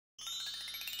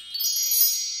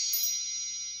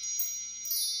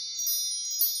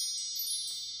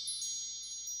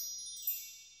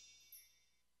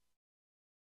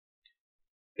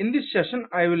In this session,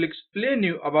 I will explain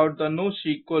you about the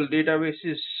NoSQL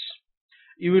databases.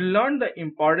 You will learn the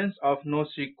importance of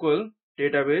NoSQL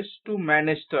database to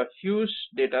manage the huge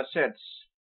data sets.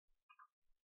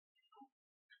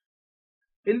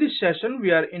 In this session,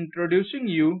 we are introducing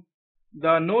you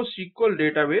the NoSQL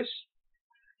database.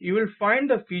 You will find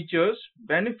the features,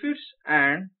 benefits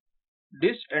and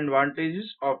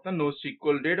disadvantages of the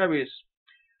NoSQL database.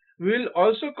 We will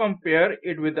also compare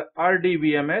it with the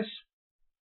RDBMS.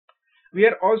 We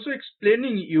are also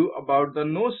explaining you about the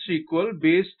NoSQL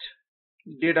based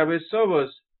database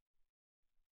servers.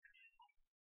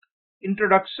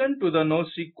 Introduction to the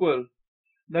NoSQL.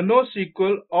 The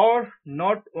NoSQL, or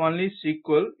Not Only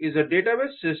SQL, is a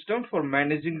database system for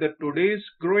managing the today's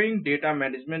growing data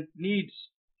management needs,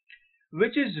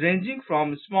 which is ranging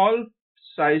from small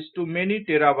size to many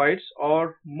terabytes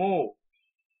or more.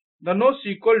 The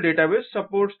NoSQL database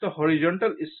supports the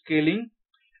horizontal scaling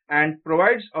and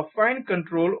provides a fine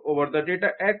control over the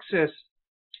data access.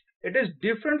 It is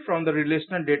different from the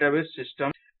relational database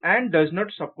system and does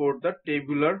not support the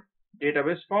tabular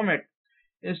database format.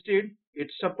 Instead,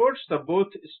 it supports the both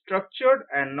structured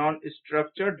and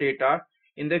non-structured data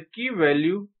in the key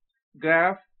value,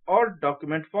 graph or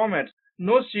document formats.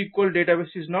 NoSQL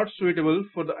database is not suitable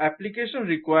for the application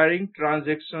requiring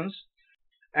transactions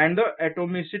and the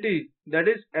atomicity, that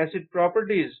is ACID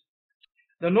properties.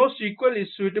 The NoSQL is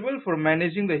suitable for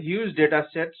managing the huge data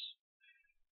sets,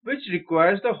 which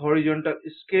requires the horizontal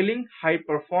scaling, high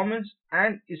performance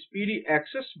and speedy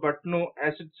access but no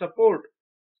ACID support.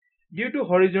 Due to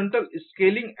horizontal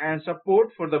scaling and support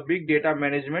for the big data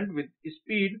management with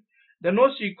speed, the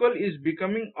NoSQL is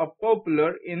becoming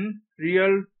popular in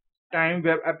real-time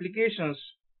web applications.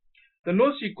 The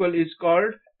NoSQL is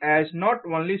called as Not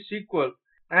Only SQL,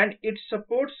 and it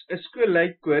supports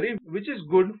SQL-like query, which is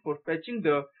good for fetching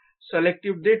the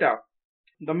selective data.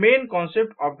 The main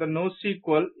concept of the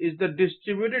NoSQL is the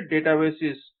distributed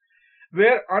databases,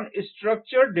 where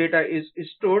unstructured data is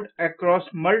stored across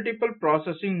multiple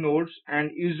processing nodes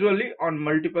and usually on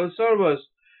multiple servers.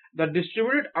 The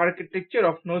distributed architecture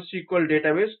of NoSQL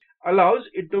database allows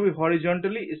it to be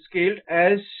horizontally scaled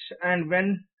as and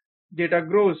when data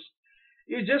grows.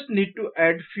 You just need to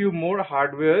add few more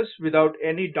hardwares without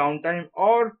any downtime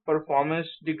or performance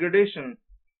degradation.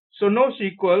 So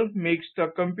NoSQL makes the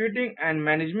computing and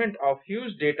management of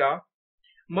huge data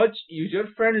much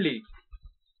user-friendly.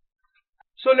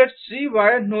 So let's see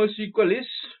why NoSQL is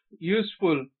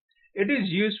useful. It is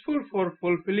useful for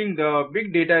fulfilling the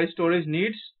big data storage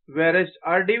needs, whereas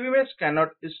RDBMS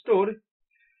cannot store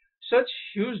such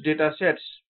huge data sets.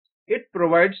 It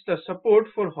provides the support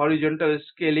for horizontal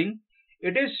scaling.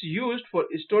 It is used for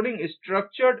storing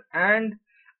structured and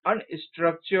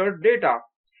unstructured data.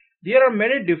 There are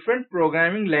many different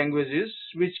programming languages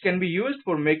which can be used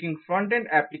for making front-end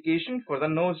application for the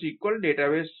NoSQL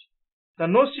database. The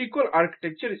NoSQL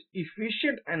architecture is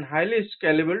efficient and highly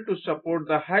scalable to support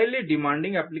the highly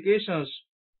demanding applications.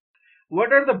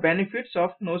 What are the benefits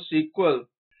of NoSQL?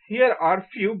 Here are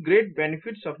few great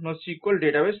benefits of NoSQL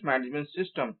database management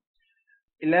system.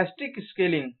 Elastic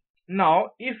scaling. Now,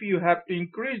 if you have to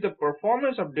increase the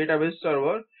performance of database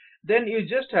server, then you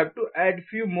just have to add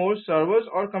few more servers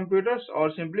or computers or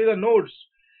simply the nodes.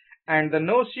 And the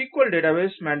NoSQL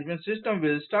database management system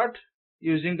will start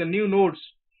using the new nodes.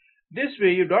 This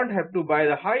way you don't have to buy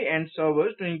the high-end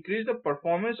servers to increase the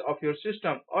performance of your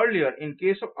system. Earlier, in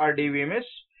case of RDBMS,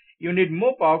 you need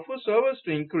more powerful servers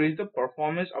to increase the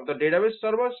performance of the database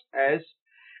servers as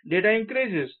data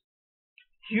increases.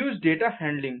 Huge data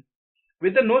handling.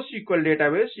 With the NoSQL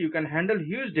database, you can handle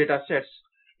huge data sets.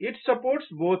 It supports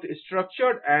both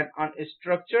structured and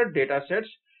unstructured data sets.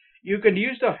 You can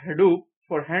use the Hadoop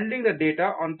for handling the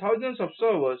data on thousands of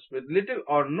servers with little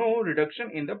or no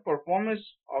reduction in the performance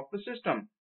of the system.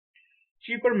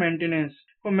 Cheaper maintenance.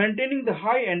 For maintaining the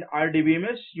high-end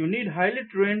RDBMS, you need highly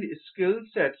trained skill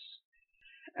sets,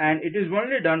 and it is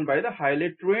only done by the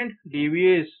highly trained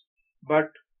DBAs. But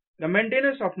the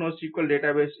maintenance of NoSQL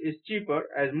database is cheaper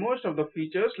as most of the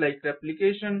features like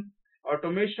replication,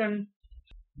 automation,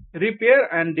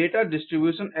 repair and data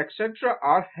distribution etc.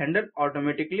 are handled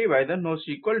automatically by the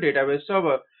NoSQL database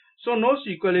server. So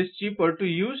NoSQL is cheaper to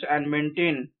use and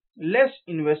maintain, less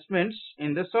investments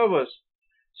in the servers.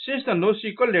 Since the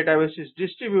NoSQL database is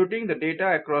distributing the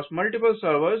data across multiple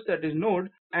servers, that is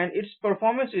node, and its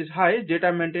performance is high,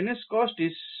 data maintenance cost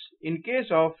is in case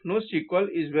of NoSQL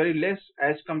is very less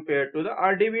as compared to the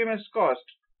RDBMS cost.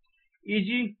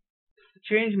 Easy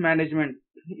change management.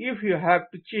 If you have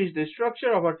to change the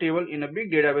structure of a table in a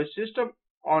big database system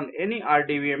on any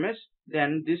RDBMS,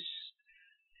 then this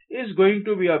is going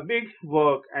to be a big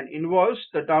work and involves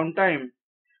the downtime.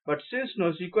 But since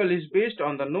NoSQL is based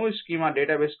on the NoSchema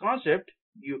database concept,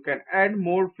 you can add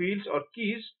more fields or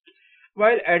keys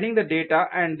while adding the data,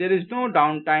 and there is no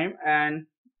downtime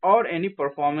or any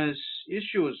performance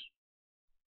issues.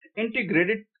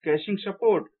 Integrated caching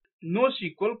support.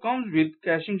 NoSQL comes with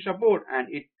caching support and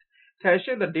it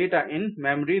caches the data in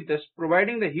memory, thus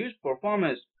providing the huge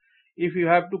performance. If you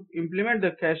have to implement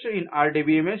the cache in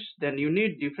RDBMS, then you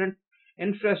need different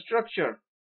infrastructure.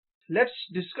 Let's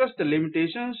discuss the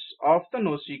limitations of the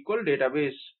NoSQL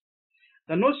database.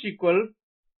 The NoSQL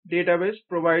database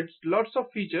provides lots of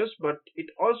features, but it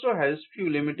also has few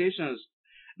limitations.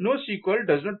 NoSQL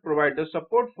does not provide the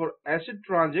support for ACID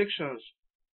transactions.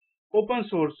 Open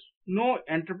source. No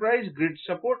enterprise grade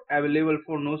support available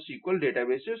for NoSQL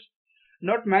databases.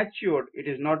 Not matured. It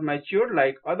is not matured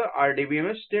like other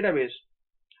RDBMS database.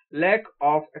 Lack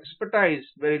of expertise.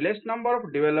 Very less number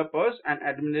of developers and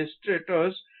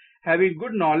administrators having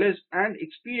good knowledge and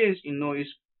experience in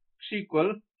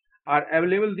NoSQL are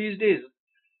available these days.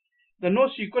 The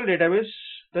NoSQL database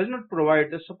does not provide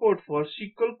the support for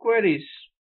SQL queries.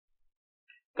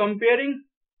 Comparing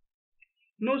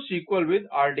NoSQL with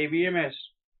RDBMS.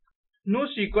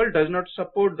 NoSQL does not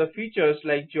support the features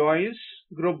like joins,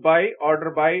 group by,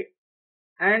 order by,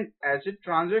 and ACID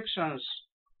transactions.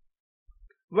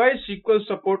 While SQL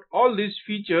supports all these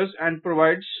features and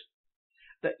provides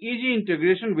the easy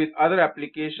integration with other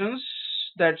applications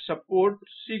that support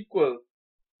SQL.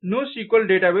 NoSQL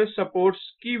database supports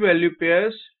key value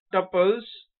pairs, tuples,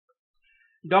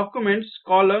 documents,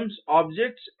 columns,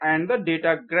 objects, and the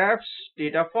data graphs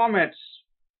data formats.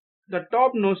 The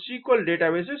top NoSQL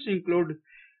databases include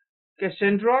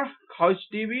Cassandra,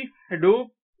 CouchDB, Hadoop,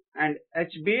 and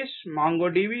HBase,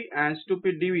 MongoDB, and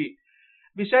StupidDB.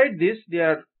 Besides this, there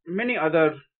are many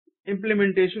other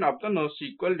implementations of the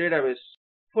NoSQL database.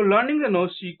 For learning the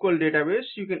NoSQL database,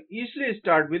 you can easily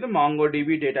start with the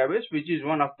MongoDB database, which is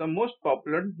one of the most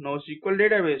popular NoSQL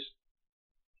database.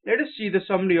 Let us see the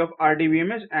summary of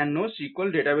RDBMS and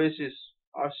NoSQL databases.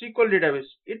 Our SQL database,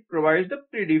 it provides the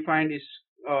predefined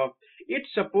it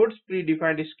supports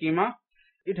predefined schema.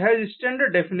 It has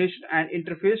standard definition and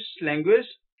interface language,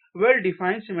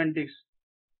 well-defined semantics.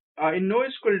 In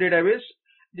NoSQL database,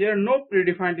 there are no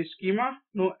predefined schema,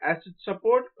 no ACID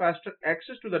support. Faster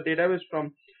access to the database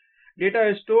from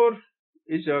data store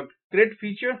is a great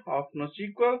feature of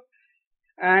NoSQL,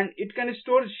 and it can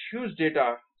store huge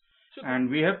data. And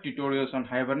we have tutorials on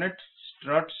Hibernate,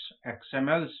 struts,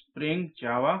 XML, Spring,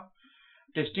 Java,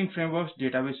 testing frameworks,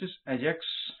 databases, Ajax,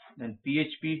 then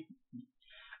PHP,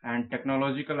 and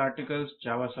technological articles,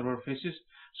 Java server faces.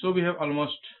 So we have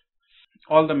almost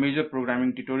all the major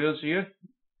programming tutorials here.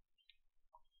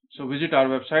 So visit our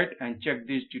website and check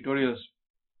these tutorials.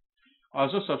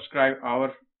 Also subscribe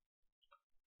our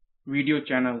video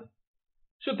channel.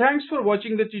 So thanks for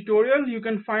watching the tutorial. You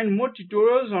can find more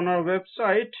tutorials on our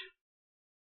website.